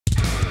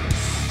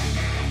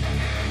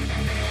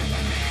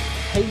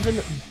Haven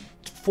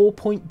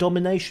 4-point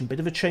domination, bit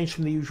of a change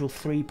from the usual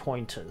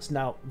 3-pointers.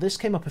 Now, this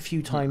came up a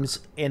few times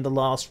in the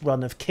last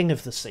run of King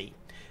of the Sea,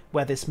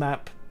 where this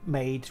map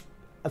made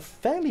a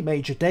fairly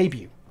major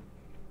debut.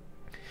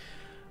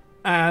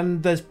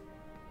 And there's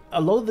a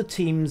lot of the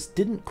teams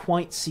didn't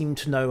quite seem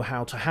to know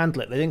how to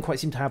handle it. They didn't quite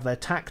seem to have their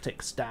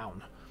tactics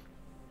down.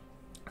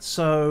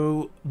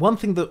 So one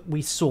thing that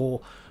we saw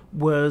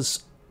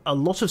was a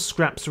lot of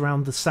scraps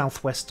around the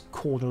southwest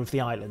corner of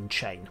the island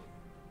chain,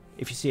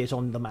 if you see it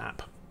on the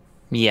map.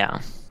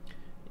 Yeah.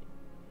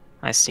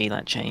 I see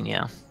that chain,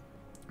 yeah.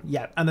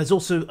 Yeah, and there's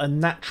also a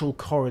natural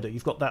corridor.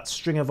 You've got that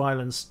string of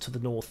islands to the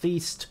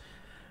northeast,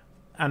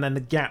 and then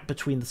the gap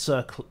between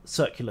the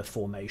circular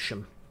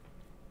formation.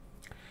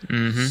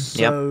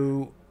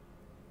 So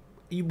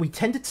we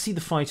tended to see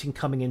the fighting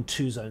coming in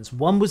two zones.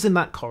 One was in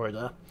that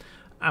corridor,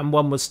 and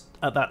one was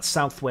at that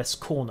southwest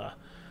corner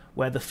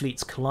where the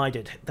fleets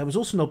collided. There was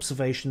also an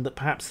observation that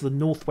perhaps the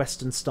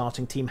northwestern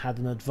starting team had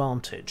an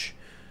advantage,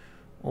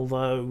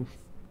 although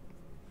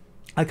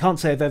I can't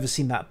say I've ever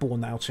seen that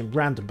borne out in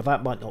random, but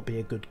that might not be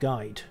a good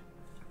guide.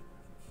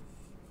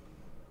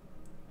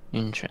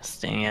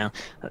 Interesting, yeah.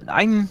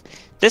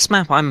 This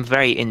map I'm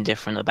very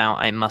indifferent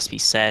about, it must be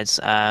said.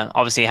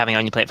 Obviously, having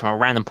only played from a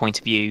random point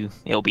of view,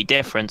 it'll be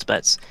different,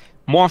 but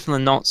more often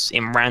than not,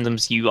 in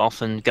randoms, you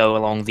often go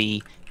along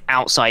the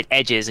outside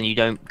edges and you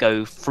don't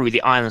go through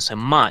the island so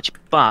much.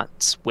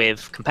 But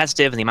with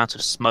competitive and the amount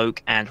of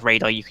smoke and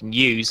radar you can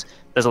use,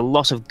 there's a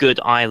lot of good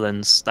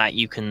islands that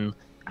you can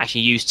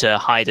actually use to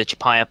hide a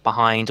Chapaya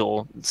behind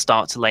or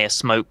start to lay a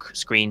smoke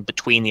screen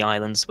between the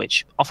islands,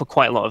 which offer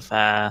quite a lot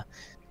of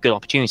good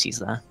opportunities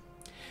there.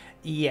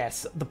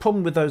 Yes, the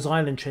problem with those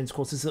island chains, of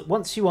course, is that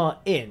once you are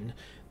in,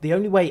 the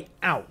only way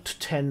out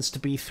tends to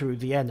be through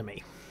the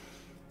enemy.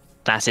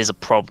 That is a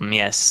problem,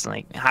 yes.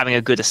 Like, having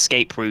a good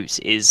escape route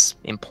is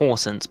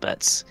important,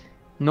 but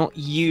not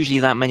usually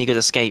that many good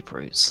escape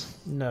routes.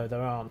 No,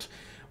 there aren't.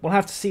 We'll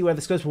have to see where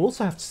this goes. We'll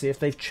also have to see if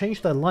they've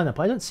changed their lineup.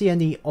 I don't see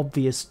any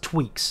obvious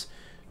tweaks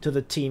to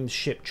the team's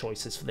ship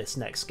choices for this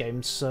next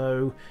game,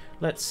 so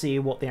let's see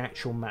what the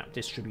actual map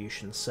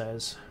distribution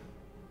says.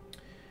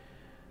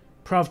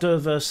 Pravda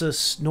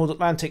versus Nord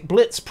Atlantik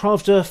Blitz.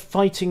 Pravda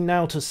fighting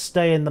now to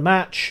stay in the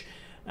match,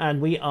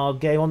 and we are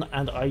game on,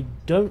 and I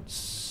don't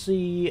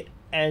see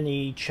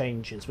any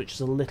changes, which is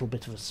a little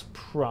bit of a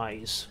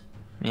surprise.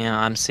 Yeah,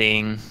 I'm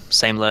seeing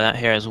same loadout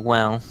here as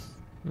well.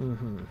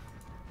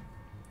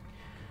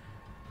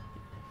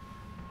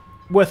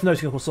 Worth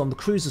noting, of course, on the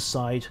cruiser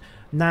side,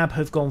 NAB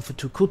have gone for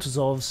two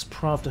Kutuzovs,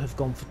 Pravda have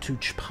gone for two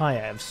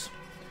Chapayevs.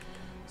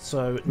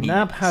 So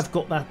NAB have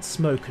got that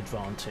smoke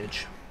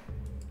advantage.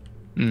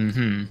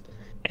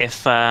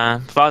 If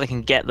Pravda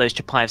can get those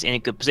Chapayevs in a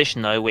good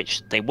position, though,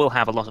 which they will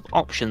have a lot of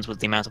options with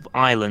the amount of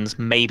islands,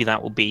 maybe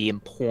that will be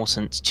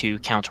important to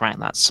counteract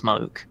that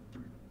smoke.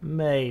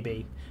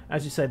 Maybe.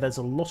 As you say, there's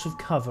a lot of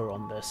cover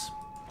on this.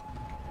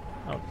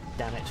 Oh,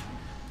 damn it.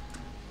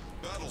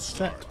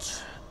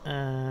 Set.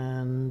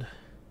 And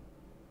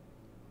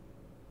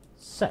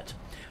set.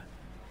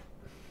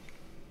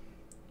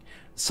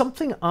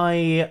 Something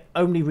I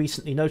only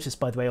recently noticed,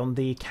 by the way, on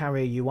the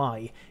carrier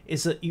UI,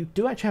 is that you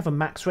do actually have a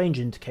max range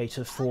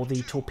indicator for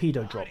the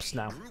torpedo drops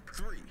now.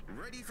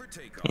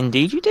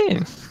 Indeed you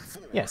do.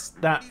 Yes,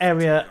 that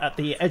area at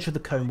the edge of the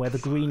cone where the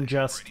green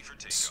just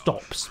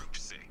stops.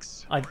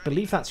 I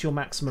believe that's your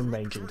maximum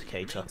range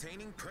indicator.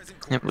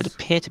 It would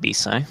appear to be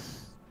so.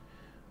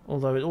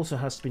 Although it also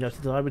has to be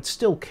noted that I would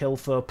still kill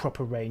for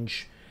proper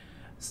range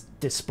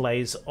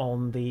displays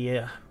on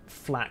the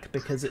flak,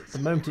 because at the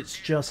moment it's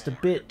just a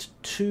bit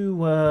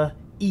too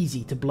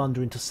easy to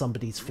blunder into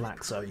somebody's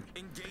flak zone.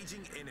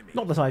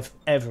 Not that I've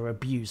ever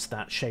abused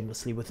that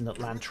shamelessly with an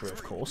Atlanta,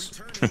 of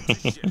course.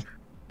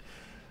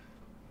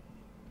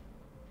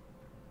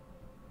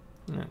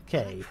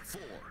 Okay,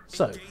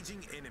 so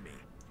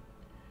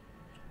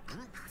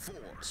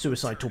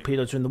suicide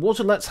torpedoes are in the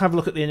water. Let's have a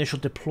look at the initial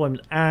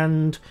deployment,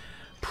 and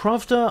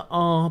Pravda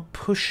are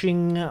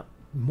pushing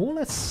more or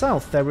less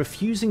south. They're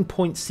refusing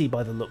point C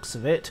by the looks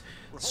of it.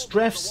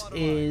 Strefs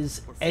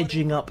is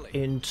edging up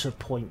into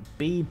point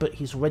B, but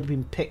he's already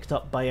been picked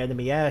up by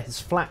enemy air. His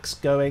flak's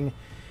going.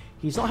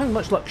 He's not having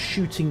much luck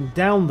shooting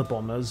down the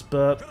bombers,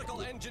 but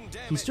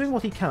he's doing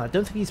what he can. I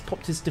don't think he's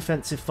popped his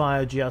defensive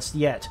fire just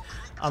yet.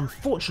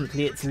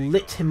 Unfortunately, it's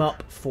lit him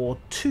up for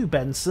two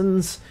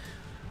Bensons,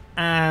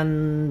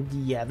 and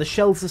yeah, the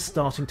shells are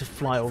starting to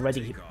fly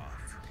already.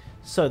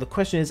 So the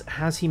question is,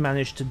 has he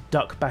managed to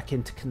duck back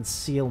into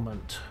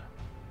concealment?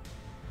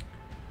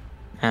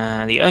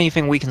 The only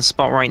thing we can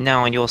spot right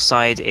now on your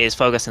side is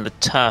focusing the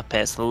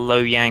Turpets. The Low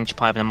Yang,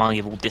 Chapayev, and Amagi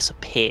have all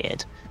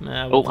disappeared.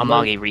 Oh,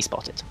 Amagi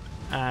respotted.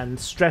 And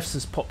Strefs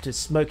has popped his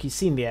smoke. He's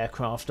seen the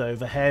aircraft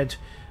overhead.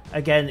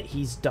 Again,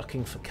 he's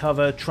ducking for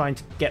cover, trying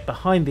to get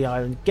behind the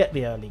island, get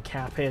the early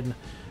cap in.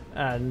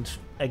 And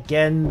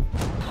again,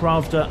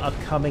 Pravda are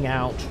coming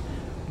out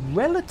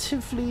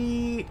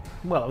relatively,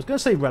 well, I was going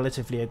to say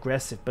relatively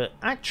aggressive, but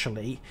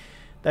actually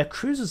their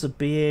cruisers are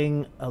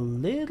being a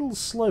little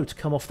slow to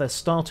come off their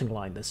starting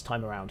line this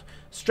time around.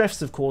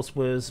 Strefs, of course,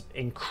 was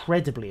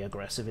incredibly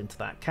aggressive into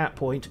that cap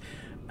point,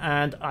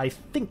 and I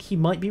think he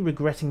might be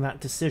regretting that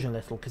decision a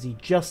little, because he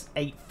just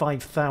ate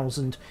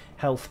 5,000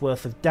 health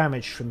worth of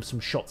damage from some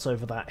shots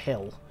over that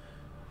hill.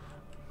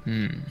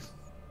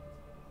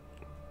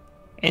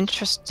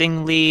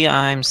 Interestingly,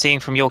 I'm seeing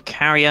from your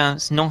carrier,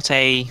 it's not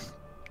a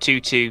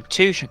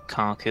 222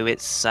 Shikaku,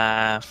 it's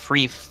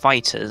 3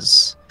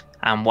 fighters.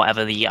 And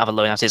whatever the other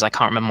loadout is, I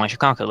can't remember my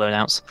Shikaku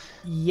loadouts.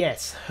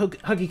 Yes,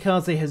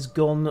 Hugikaze has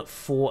gone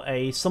for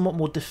a somewhat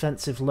more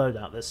defensive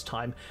loadout this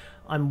time.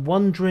 I'm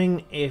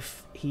wondering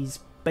if he's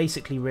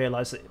basically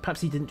realised that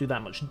perhaps he didn't do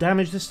that much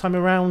damage this time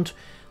around.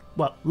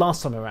 Well,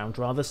 last time around,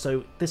 rather.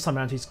 So this time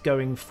around he's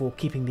going for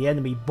keeping the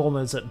enemy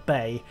bombers at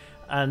bay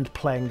and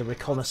playing the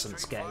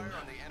reconnaissance game.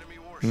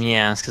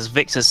 Yeah, because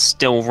Victor's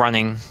still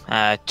running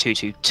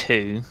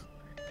 222.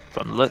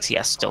 From the looks,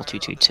 yes, still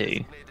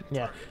 222.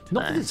 Yeah,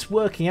 not that it's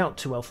working out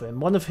too well for him.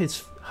 One of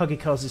his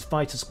Hugikaze's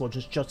fighter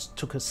squadrons just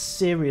took a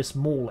serious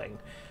mauling,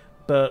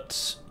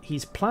 but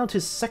he's ploughed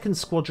his second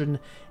squadron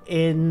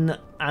in,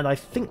 and I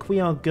think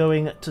we are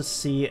going to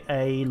see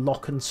a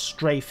lock and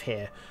strafe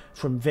here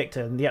from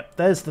Victor. And yep,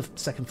 there's the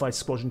second fighter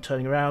squadron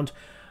turning around.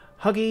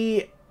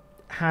 Huggy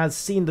has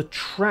seen the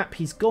trap.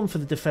 He's gone for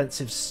the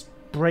defensive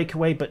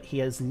breakaway, but he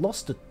has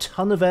lost a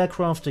ton of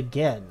aircraft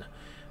again.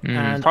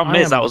 And problem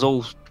is, that was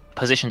all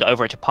positioned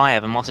over at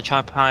Chapayev, and whilst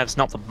Chapayev's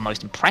not the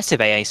most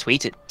impressive AA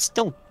suite, it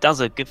still does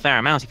a good fair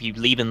amount if you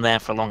leave him there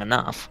for long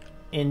enough.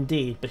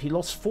 Indeed, but he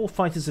lost 4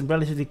 fighters in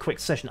relatively quick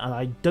succession, and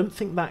I don't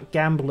think that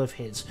gamble of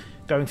his,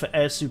 going for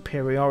air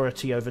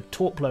superiority over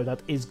torp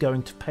loadout, is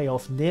going to pay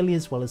off nearly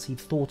as well as he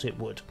thought it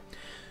would.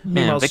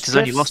 Yeah, Victor's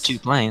only lost 2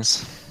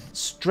 planes.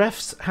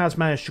 Strefs has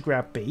managed to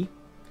grab B,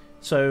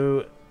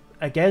 so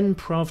again,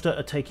 Pravda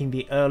are taking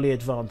the early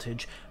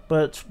advantage,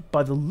 but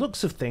by the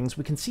looks of things,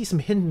 we can see some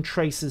hidden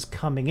traces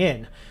coming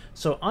in.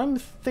 So I'm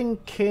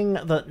thinking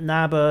that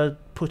NAB are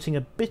putting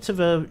a bit of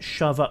a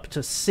shove up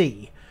to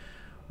C,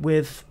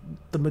 with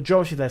the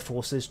majority of their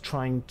forces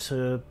trying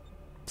to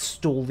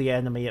stall the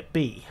enemy at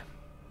B.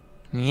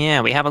 Yeah,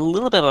 we have a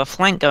little bit of a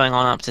flank going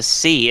on up to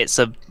C. It's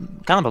a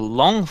kind of a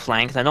long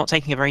flank. They're not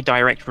taking a very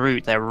direct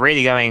route. They're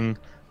really going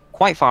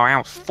quite far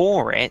out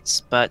for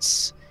it,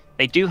 but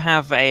they do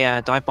have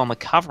a dive bomber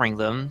covering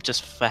them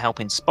just for help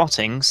in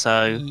spotting,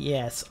 so...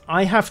 Yes,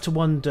 I have to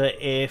wonder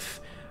if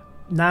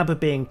NAB are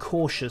being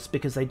cautious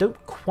because they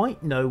don't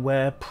quite know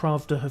where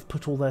Pravda have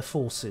put all their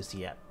forces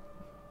yet.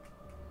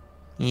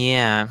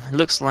 Yeah,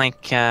 looks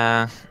like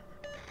Pravda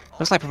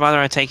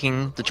are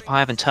taking the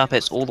Chapayev and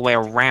Turpets all the way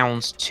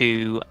around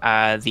to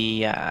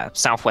the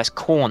southwest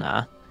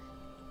corner.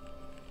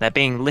 They're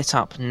being lit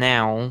up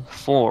now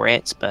for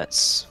it,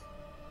 but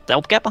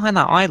they'll get behind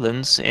that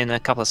island in a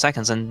couple of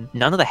seconds, and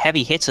none of the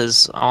heavy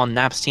hitters on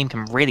NAB's team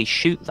can really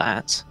shoot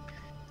that.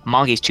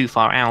 Margi's too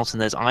far out,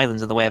 and there's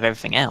islands in the way of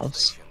everything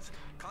else.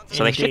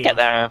 So they should get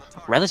there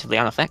relatively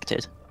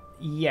unaffected.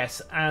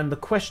 Yes, and the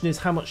question is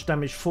how much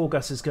damage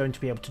Forgas is going to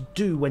be able to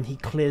do when he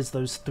clears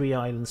those 3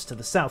 islands to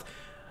the south.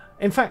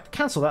 In fact,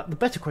 cancel that. The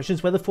better question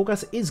is whether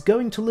Forgas is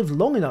going to live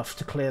long enough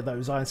to clear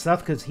those islands south,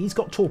 because he's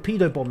got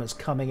torpedo bombers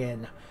coming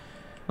in.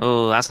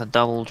 Oh, that's a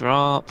double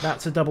drop.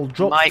 That's a double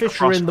drop. Like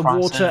Fish are in the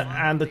water,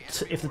 and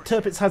if the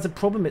Turpets has a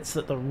problem, it's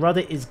that the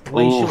rudder is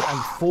glacial and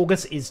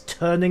Forgas is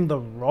turning the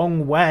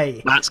wrong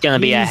way. That's going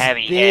to be a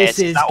heavy hit. This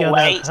is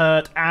going to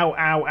hurt. Ow,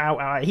 ow, ow,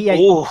 ow. He ate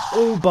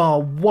all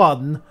bar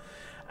 1,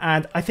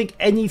 and I think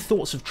any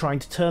thoughts of trying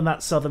to turn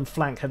that southern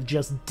flank have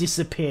just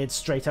disappeared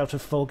straight out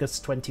of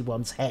Forgas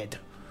 21's head.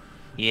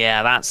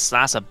 Yeah, that's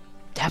a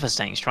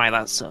devastating strike.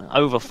 That's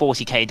over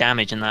 40k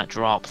damage in that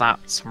drop.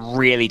 That's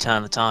really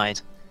turned the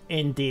tide.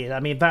 Indeed. I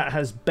mean, that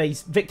has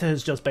Victor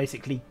has just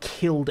basically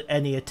killed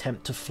any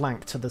attempt to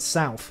flank to the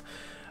south.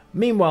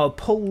 Meanwhile,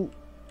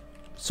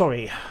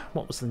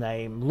 what was the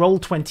name? Roll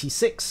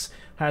 26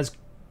 has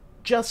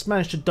just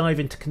managed to dive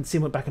into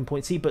concealment back in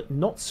point C, but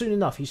not soon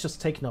enough. He's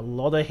just taken a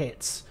lot of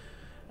hits,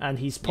 and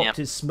he's popped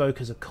his smoke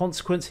as a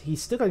consequence.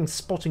 He's still getting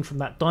spotting from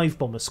that dive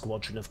bomber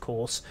squadron, of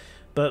course,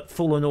 but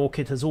Fallen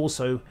Orchid has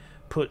also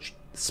put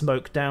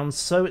smoke down,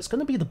 so it's going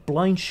to be the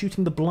blind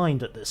shooting the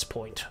blind at this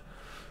point.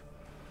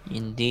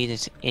 Indeed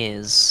it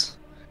is.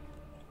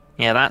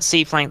 Yeah, that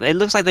C flank, it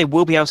looks like they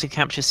will be able to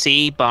capture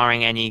C,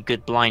 barring any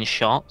good blind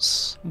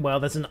shots. Well,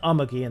 there's an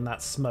Umagi in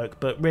that smoke,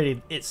 but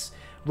really it's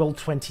Roll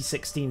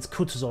 2016's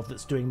Kutuzov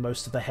that's doing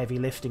most of the heavy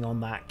lifting on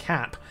that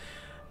cap.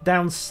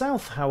 Down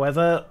south,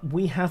 however,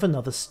 we have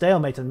another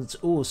stalemate, and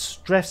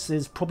Stress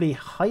is probably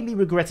highly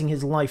regretting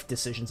his life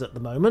decisions at the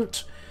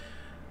moment,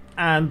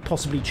 and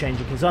possibly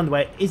changing his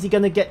underwear. Is he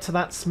going to get to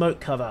that smoke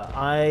cover?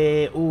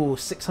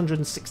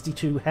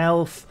 662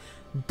 health.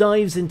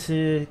 Dives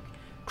into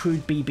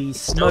crude BB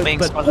smoke,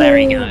 but there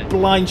you go.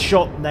 Blind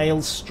shot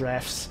nails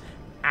Strefs.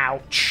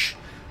 Ouch.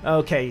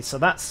 Okay, so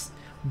that's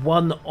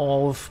one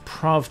of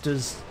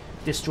Pravda's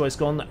destroyer's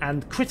gone,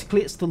 and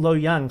critically it's the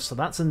Loyang, so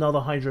that's another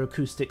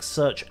hydroacoustic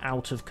search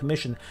out of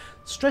commission.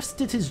 Stress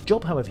did his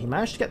job, however. He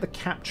managed to get the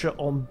capture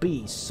on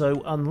B,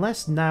 so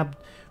unless NAB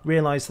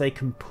realise they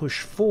can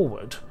push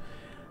forward,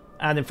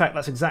 and in fact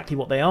that's exactly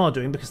what they are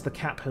doing because the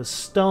cap has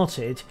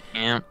started,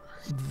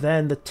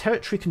 then the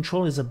territory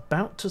control is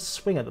about to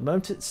swing. At the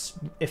moment it's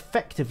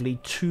effectively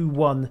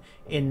 2-1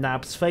 in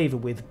NAB's favour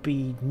with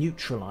B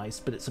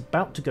neutralised, but it's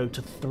about to go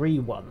to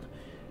 3-1.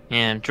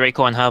 Yeah,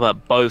 Draco and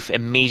Herbert both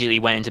immediately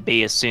went into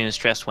B as soon as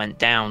Stress went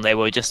down. They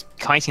were just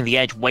kiting the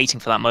edge, waiting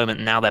for that moment,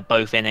 and now they're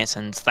both in it,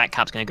 and that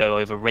cap's going to go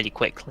over really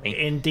quickly.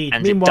 Indeed.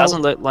 And Meanwhile, it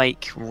doesn't look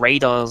like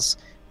radar's...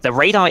 The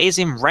radar is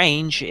in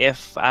range.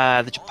 If the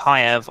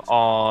Chapayev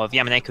of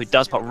Yamaneko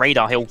does put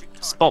radar, he'll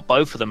spot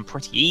both of them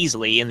pretty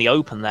easily in the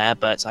open there,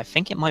 but I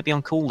think it might be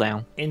on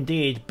cooldown.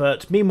 Indeed,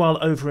 but meanwhile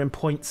over in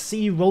point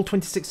C, Roll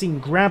 2016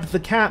 grabbed the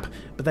cap,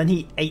 but then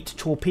he ate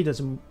torpedoes,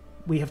 and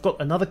we have got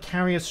another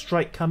carrier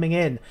strike coming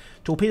in.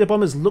 Torpedo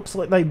bombers looks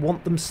like they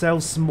want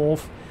themselves some more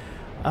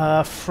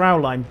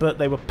Fraulein, but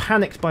they were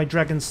panicked by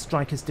Dragon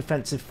Striker's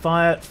defensive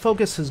fire.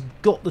 Fogus has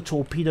got the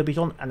torpedo beat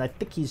on, and I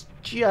think he's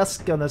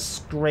just gonna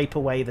scrape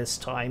away this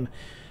time.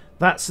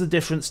 That's the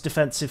difference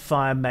defensive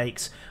fire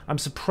makes. I'm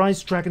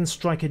surprised Dragon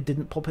Striker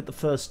didn't pop it the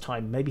first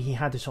time. Maybe he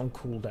had it on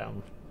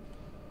cooldown.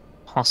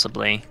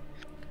 Possibly.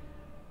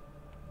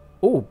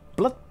 Oh,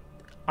 blood!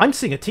 I'm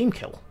seeing a team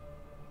kill.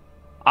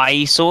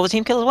 I saw the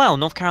team kill as well.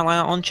 North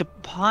Carolina on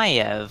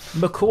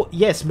Chapayev.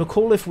 Yes,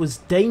 McAuliffe was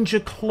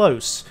danger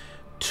close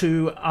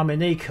to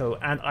Armeniko,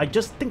 and I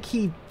just think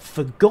he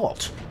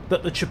forgot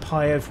that the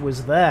Chapayev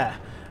was there.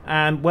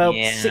 And, well,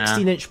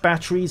 16-inch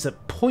batteries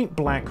at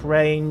point-blank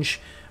range,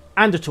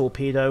 and a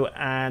torpedo,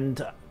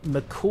 and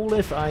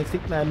McAuliffe, I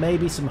think there may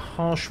be some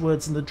harsh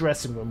words in the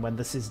dressing room when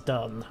this is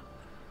done.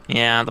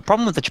 Yeah, the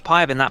problem with the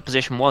Chapayev in that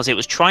position was it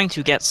was trying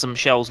to get some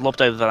shells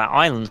lobbed over that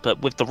island, but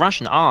with the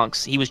Russian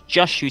arcs, he was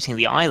just shooting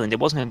the island. It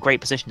wasn't a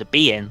great position to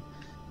be in.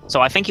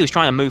 So I think he was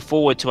trying to move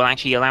forward to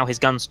actually allow his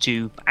guns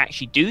to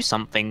actually do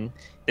something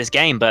this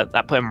game, but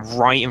that put him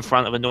right in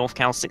front of a North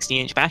Cal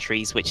 16-inch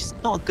batteries, which is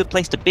not a good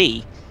place to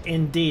be.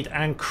 Indeed,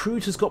 and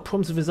Crude has got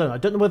problems of his own. I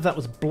don't know whether that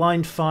was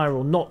blind fire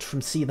or not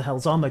from See the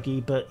Hell's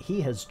Armagi, but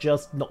he has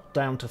just knocked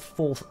down to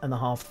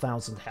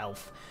 4,500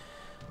 health.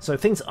 So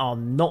things are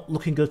not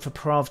looking good for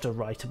Pravda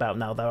right about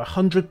now. They're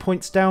 100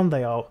 points down,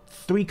 they are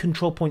 3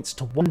 control points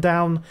to 1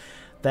 down.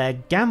 Their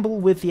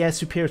gamble with the air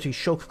superiority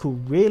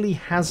Shokaku really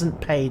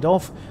hasn't paid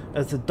off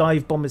as the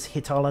dive bombers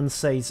hit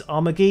Alansei's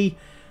Armagi.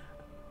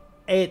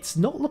 It's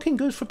not looking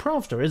good for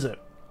Pravda, is it?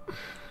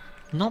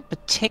 Not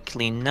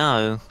particularly,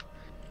 no.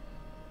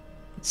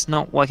 It's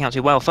not working out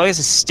too well. Fogus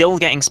is still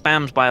getting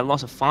spammed by a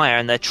lot of fire,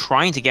 and they're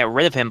trying to get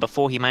rid of him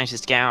before he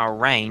manages to get out of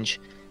range.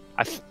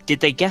 Did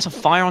they get a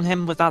fire on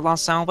him with that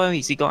last salvo?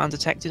 Has he got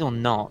undetected or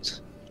not?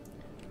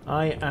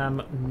 I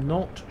am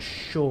not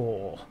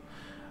sure.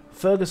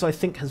 Fergus, I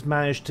think, has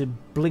managed to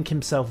blink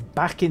himself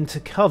back into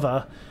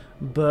cover,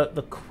 but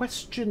the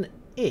question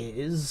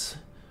is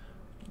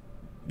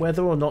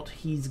whether or not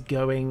he's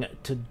going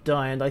to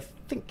die, and I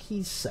think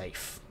he's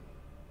safe.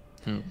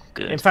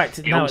 Good. In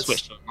fact, now it's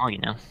switched to Argy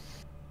now.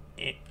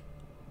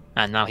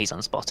 And now he's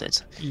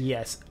unspotted.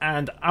 Yes,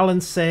 and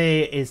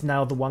Alansei is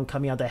now the one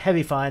coming under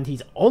heavy fire, and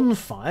he's on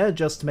fire,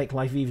 just to make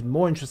life even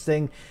more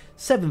interesting.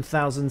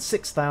 7,000,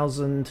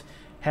 6,000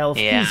 health.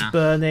 Yeah. He's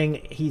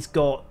burning. He's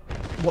got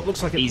what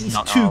looks like at least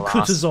 2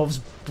 Kutuzovs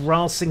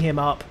brassing him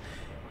up.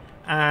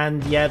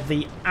 And yeah,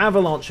 the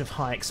avalanche of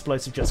high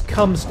explosive just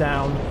comes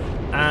down,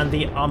 and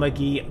the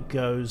Armagi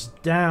goes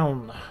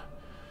down.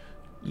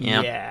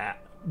 Yep. Yeah.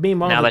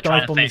 Meanwhile, now the they're trying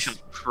dive to bombers... finish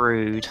with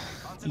Crude.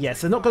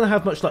 Yes, they're not going to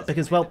have much luck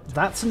because, well,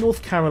 that's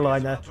North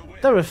Carolina.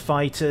 There are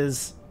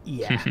fighters.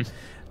 Yeah.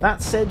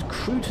 That said,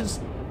 Crude is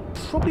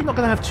probably not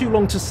going to have too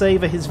long to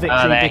savour his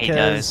victory there because... he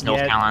goes.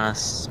 North Carolina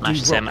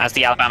smashes him as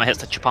the Alabama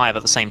hits the Chapayev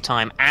at the same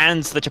time,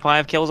 and the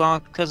Chapayev kills our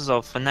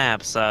Kutuzov for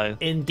NAB, so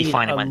Indeed, he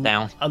finally went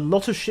down. A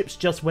lot of ships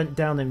just went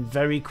down in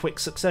very quick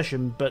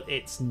succession, but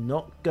it's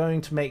not going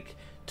to make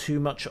too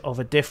much of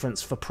a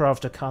difference for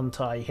Pravda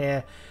Kantai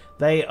here.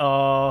 They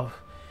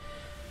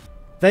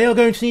are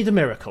going to need a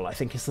miracle, I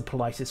think is the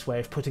politest way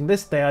of putting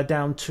this. They are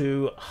down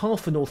to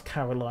half a North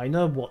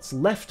Carolina, what's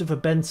left of a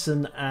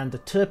Benson and a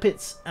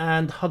Tirpitz,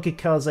 and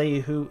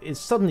Hagikaze, who is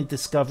suddenly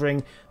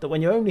discovering that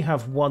when you only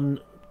have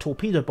 1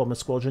 torpedo bomber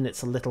squadron,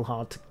 it's a little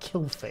hard to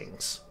kill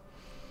things.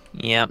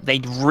 Yeah, they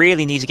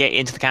really need to get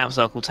into the cap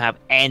circle to have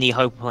any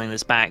hope of pulling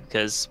this back,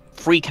 because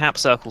 3 cap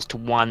circles to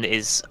 1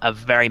 is a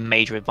very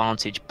major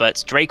advantage,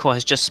 but Dracor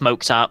has just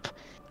smoked up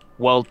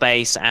World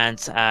Base and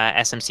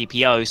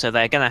SMCPO, so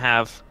they're going to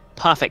have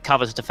perfect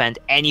cover to defend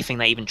anything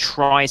that even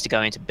tries to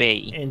go into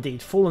B.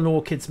 Indeed. Fallen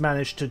Orchids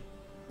managed to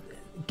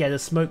get a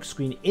smoke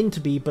screen into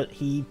B, but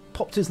he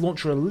popped his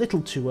launcher a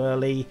little too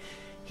early.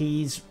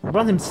 He's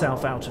run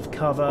himself out of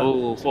cover.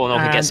 Ooh, Fallen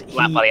Orchid gets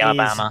slapped by the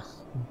Alabama.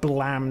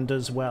 Blammed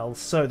as well.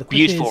 So the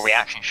question Beautiful is,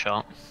 reaction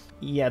shot.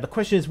 Yeah, the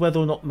question is whether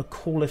or not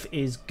McAuliffe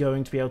is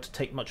going to be able to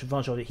take much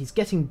advantage of it. He's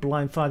getting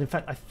blind fired. In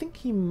fact, I think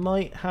he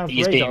might have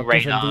radar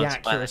given the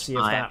accuracy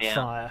of that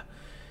fire.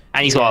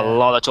 And he's got a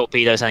lot of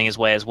torpedoes heading his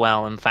way as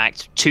well. In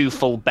fact, 2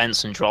 full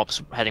Benson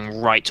drops heading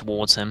right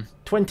towards him.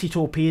 20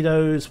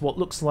 torpedoes, what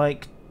looks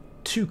like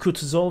 2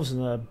 Kutuzovs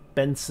and a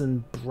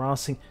Benson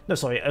brassing... No,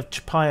 sorry, a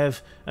Chapayev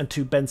and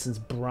 2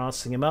 Bensons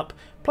brassing him up,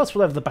 plus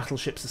whatever the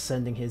battleships are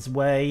sending his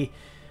way.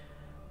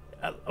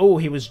 Oh,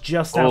 he was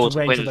just out of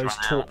range of those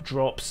torp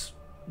drops.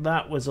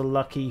 That was a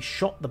lucky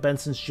shot. The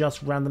Bensons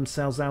just ran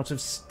themselves out of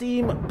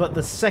steam, but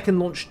the second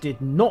launch did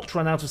not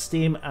run out of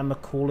steam, and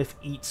McAuliffe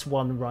eats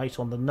one right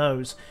on the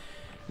nose.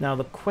 Now,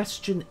 the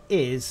question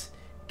is,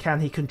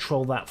 can he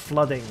control that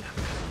flooding?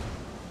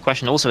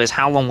 Question also is,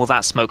 how long will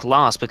that smoke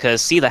last?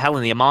 Because See the Hell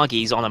and the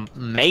Amagi's on a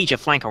major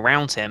flank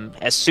around him.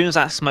 As soon as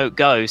that smoke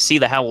goes, See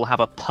the Hell will have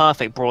a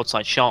perfect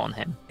broadside shot on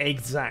him.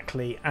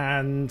 Exactly,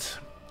 and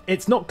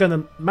it's not going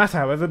to matter,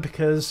 however,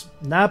 because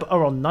NAB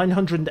are on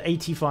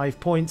 985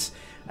 points.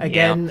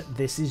 Again,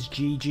 This is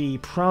GG.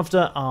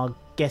 Pravda are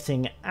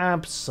getting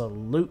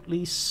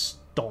absolutely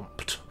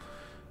stomped.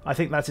 I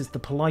think that is the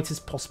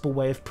politest possible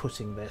way of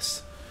putting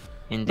this.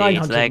 Indeed,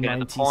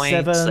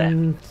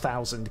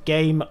 997,000,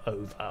 game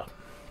over.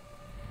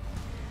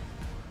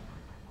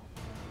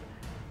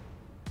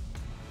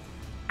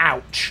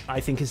 Ouch, I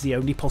think is the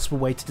only possible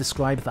way to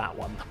describe that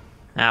one.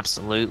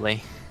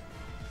 Absolutely.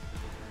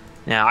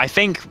 Now, I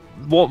think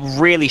what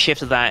really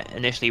shifted that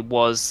initially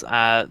was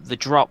the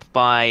drop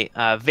by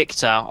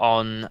Victor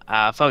on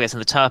Fogus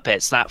and the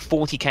Tirpitz. That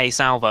 40k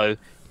salvo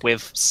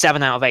with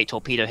 7 out of 8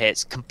 torpedo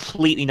hits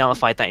completely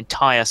nullified that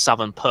entire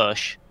southern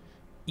push.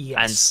 Yes.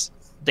 And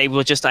they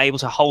were just able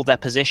to hold their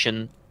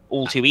position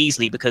all too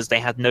easily because they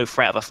had no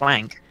threat of a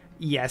flank.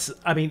 Yes,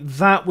 I mean,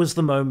 that was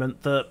the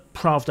moment that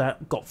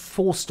Pravda got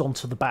forced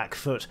onto the back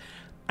foot,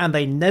 and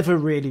they never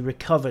really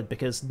recovered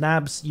because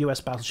NAB's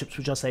US battleships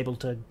were just able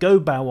to go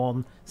bow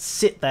on,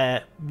 sit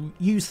there,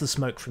 use the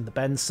smoke from the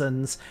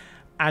Bensons,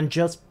 and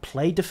just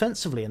play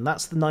defensively. And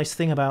that's the nice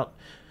thing about...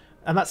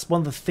 And that's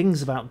one of the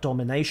things about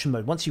domination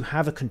mode. Once you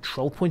have a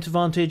control point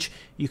advantage,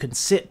 you can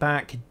sit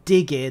back,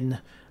 dig in,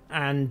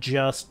 and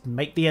just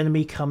make the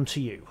enemy come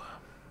to you.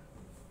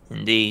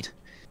 Indeed.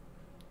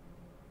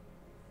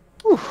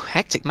 Ooh,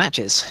 hectic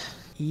matches.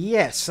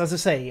 Yes, as I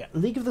say,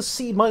 League of the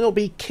Sea might not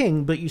be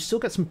king, but you still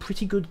get some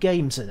pretty good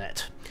games in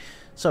it.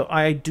 So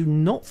I do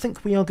not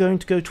think we are going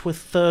to go to a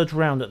third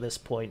round at this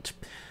point.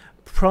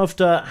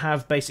 Pravda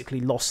have basically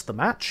lost the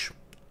match,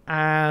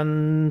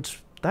 and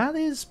that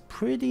is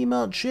pretty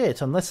much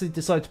it, unless they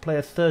decide to play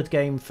a third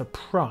game for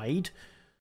pride.